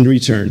they get in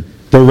return.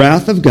 The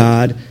wrath of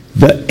God,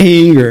 the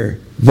anger,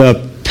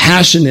 the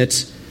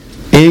passionate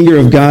anger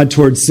of God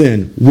towards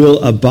sin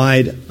will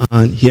abide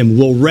on him,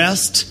 will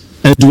rest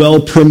and dwell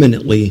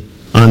permanently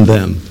on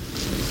them.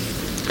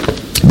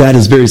 That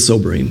is very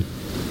sobering,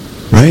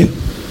 right?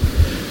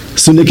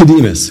 So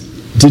Nicodemus,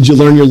 did you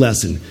learn your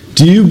lesson?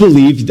 Do you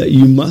believe that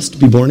you must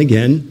be born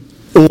again,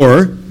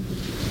 or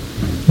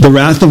the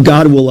wrath of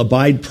God will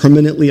abide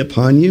permanently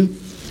upon you?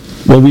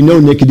 Well, we know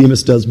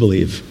Nicodemus does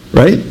believe,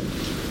 right?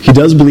 He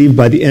does believe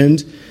by the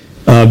end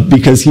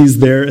because he's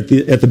there at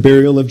the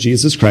burial of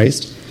Jesus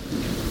Christ.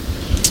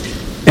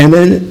 And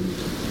then,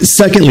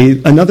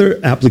 secondly, another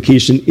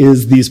application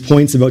is these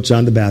points about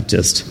John the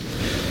Baptist.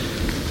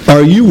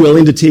 Are you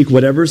willing to take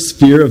whatever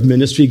sphere of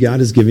ministry God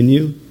has given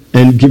you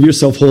and give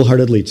yourself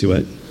wholeheartedly to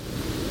it?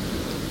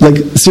 Like,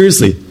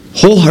 seriously,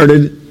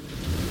 wholehearted.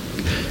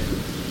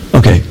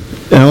 Okay,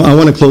 I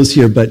want to close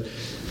here, but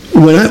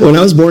when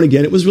I was born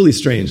again, it was really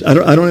strange. I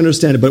don't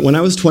understand it, but when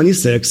I was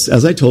 26,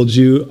 as I told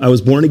you, I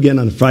was born again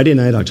on a Friday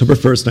night, October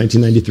 1st,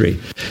 1993.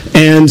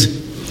 And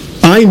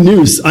I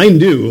knew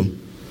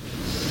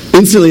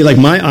instantly, like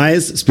my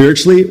eyes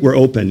spiritually were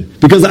open.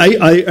 Because I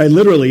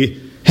literally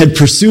had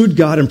pursued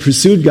God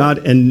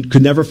and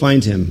could never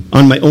find him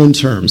on my own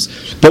terms.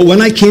 But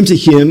when I came to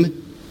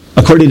him,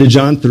 according to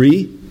John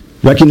 3,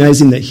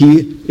 recognizing that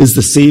he is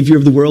the Savior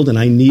of the world and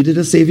I needed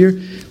a Savior,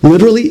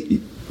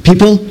 literally,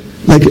 people,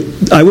 like,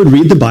 I would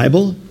read the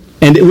Bible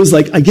and it was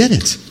like, I get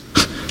it.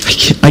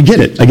 I get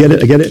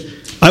it.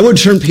 I would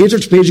turn page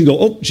after page and go,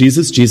 oh,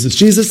 Jesus, Jesus,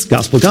 Jesus,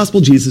 gospel, gospel,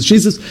 Jesus,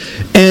 Jesus.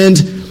 And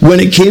when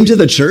it came to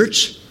the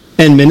church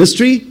and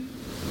ministry,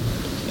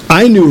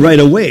 I knew right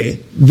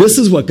away, this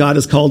is what God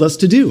has called us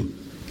to do.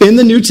 In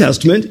the New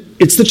Testament,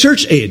 it's the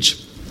church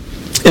age.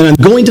 And I'm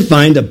going to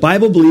find a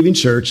Bible-believing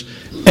church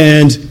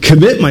and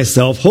commit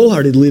myself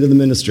wholeheartedly to the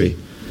ministry.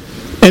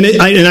 And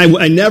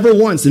I never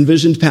once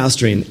envisioned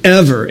pastoring,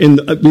 ever,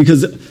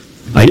 because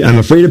I'm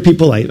afraid of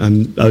people.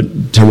 I'm a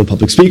terrible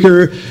public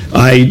speaker.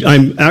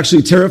 I'm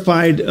actually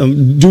terrified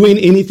of doing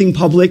anything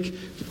public.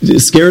 It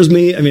scares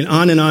me. I mean,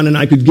 on, and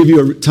I could give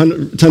you a ton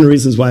of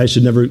reasons why I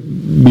should never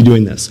be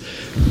doing this.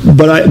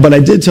 But I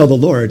did tell the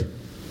Lord,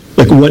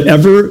 like,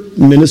 whatever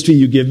ministry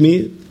you give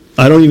me,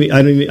 I didn't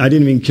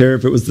even care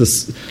if it was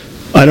this.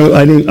 I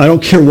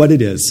don't care what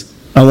it is.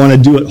 I want to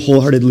do it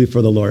wholeheartedly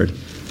for the Lord.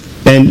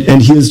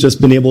 And he has just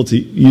been able to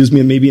use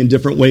me maybe in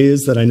different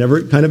ways that I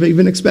never kind of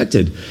even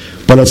expected.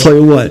 But I'll tell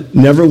you what,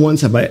 never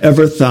once have I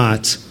ever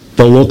thought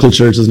the local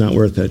church is not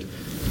worth it.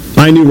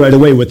 I knew right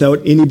away, without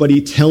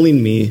anybody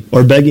telling me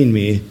or begging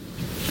me,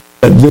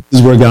 that this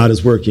is where God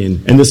is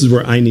working, and this is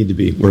where I need to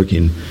be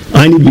working.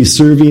 I need to be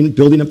serving,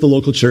 building up the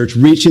local church,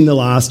 reaching the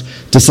lost,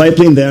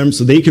 discipling them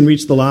so they can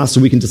reach the lost,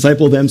 so we can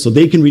disciple them, so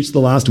they can reach the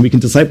lost, and we can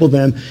disciple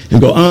them,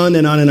 and go on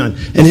and on and on.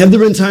 And have there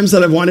been times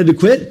that I've wanted to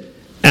quit?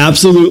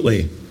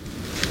 Absolutely.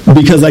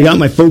 Because I got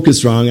my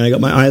focus wrong, and I got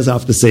my eyes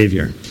off the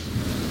Savior.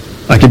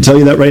 I can tell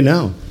you that right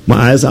now.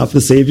 My eyes off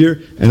the Savior,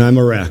 and I'm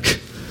a wreck.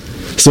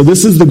 So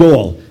this is the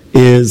goal,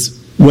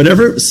 is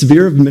whatever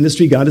sphere of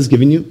ministry God has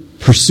given you,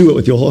 pursue it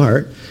with your whole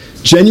heart.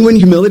 Genuine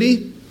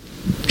humility,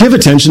 give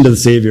attention to the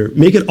Savior.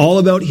 Make it all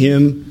about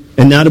him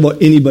and not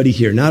about anybody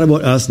here. Not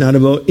about us, not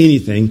about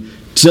anything,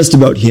 just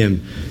about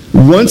him.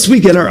 Once we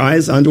get our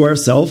eyes onto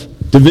ourselves,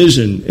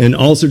 division and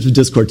all sorts of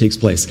discord takes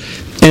place.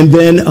 And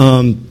then,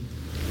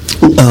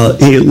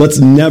 hey, let's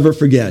never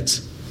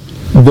forget,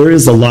 there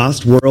is a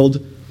lost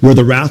world where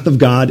the wrath of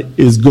God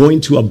is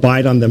going to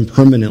abide on them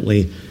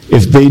permanently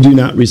if they do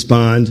not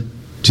respond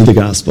to the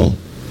gospel.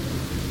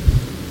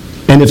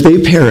 And if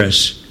they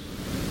perish,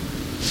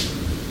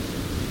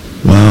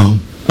 wow,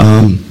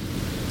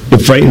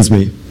 it frightens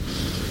me.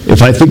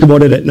 If I think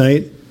about it at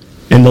night,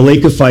 and the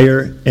lake of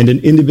fire, and an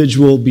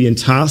individual being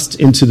tossed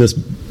into this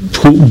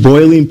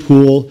boiling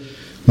pool,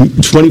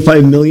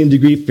 25 million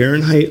degree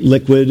Fahrenheit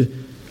liquid,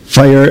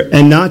 fire,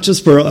 and not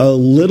just for a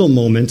little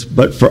moment,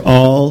 but for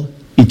all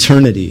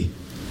eternity,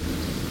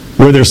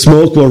 where their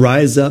smoke will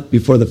rise up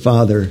before the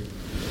Father.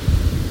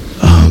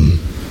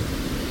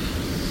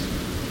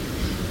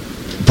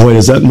 Boy,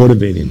 is that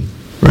motivating,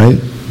 right?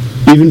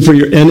 Even for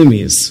your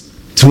enemies,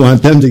 to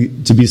want them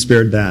to be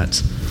spared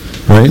that,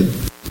 right?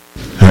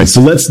 All right, so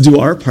let's do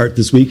our part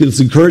this week. Let's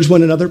encourage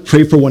one another,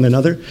 pray for one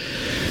another,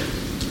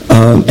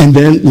 and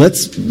then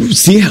let's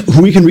see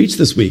who we can reach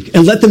this week.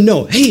 And let them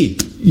know, hey,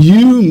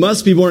 you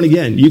must be born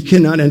again. You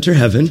cannot enter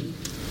heaven.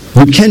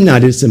 You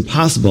cannot. It's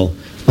impossible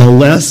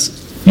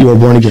unless you are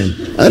born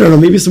again. I don't know,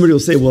 maybe somebody will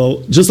say,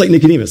 well, just like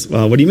Nicodemus,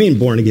 well, what do you mean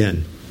born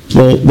again?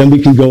 Well, then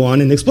we can go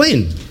on and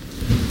explain,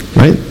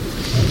 right?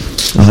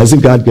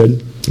 Isn't God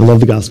good? I love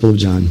the Gospel of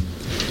John.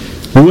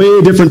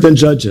 Way different than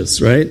Judges,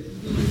 right?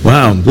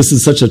 Wow, this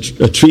is such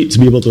a treat to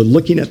be able to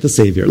looking at the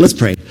Savior. Let's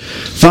pray.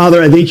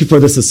 Father, I thank you for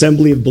this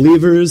assembly of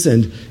believers,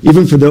 and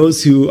even for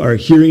those who are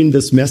hearing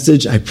this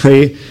message, I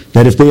pray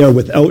that if they are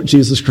without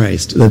Jesus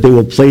Christ, that they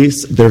will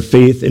place their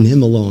faith in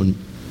him alone,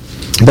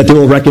 that they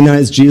will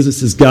recognize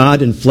Jesus is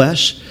God in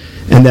flesh,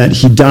 and that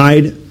he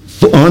died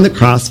on the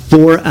cross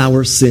for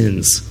our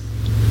sins,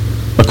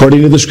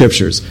 according to the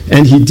Scriptures.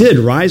 And he did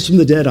rise from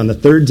the dead on the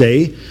third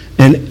day,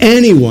 and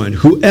anyone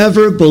who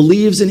ever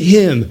believes in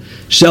him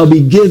shall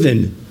be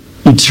given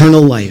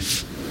eternal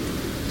life.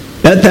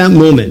 At that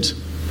moment,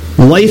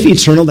 life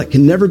eternal that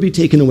can never be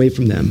taken away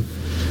from them.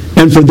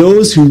 And for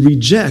those who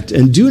reject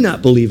and do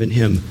not believe in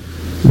him,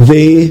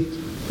 they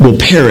will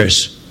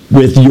perish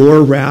with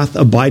your wrath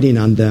abiding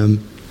on them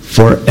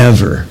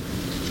forever.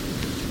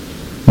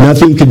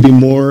 Nothing could be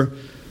more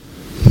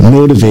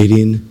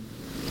motivating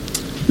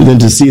than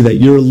to see that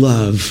your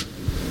love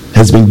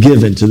has been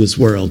given to this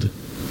world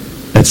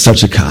at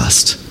such a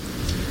cost.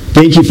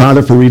 Thank you,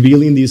 Father, for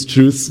revealing these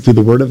truths through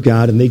the Word of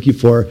God, and thank you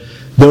for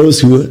those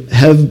who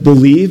have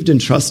believed and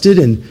trusted,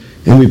 and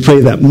we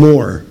pray that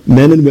more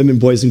men and women,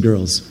 boys and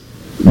girls,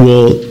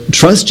 will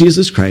trust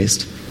Jesus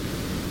Christ,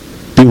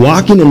 be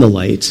walking in the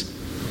light,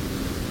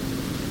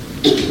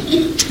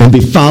 and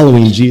be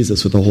following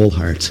Jesus with a whole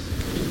heart.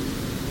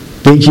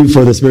 Thank you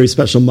for this very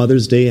special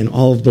Mother's Day and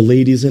all of the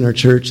ladies in our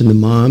church and the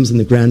moms and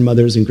the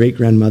grandmothers and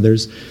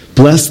great-grandmothers.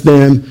 Bless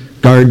them,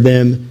 guard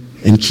them,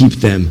 and keep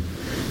them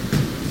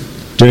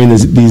during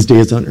these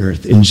days on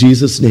earth. In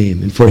Jesus'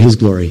 name and for his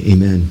glory,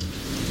 amen.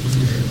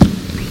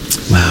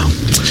 Wow.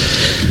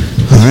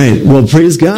 All right. Well, praise God.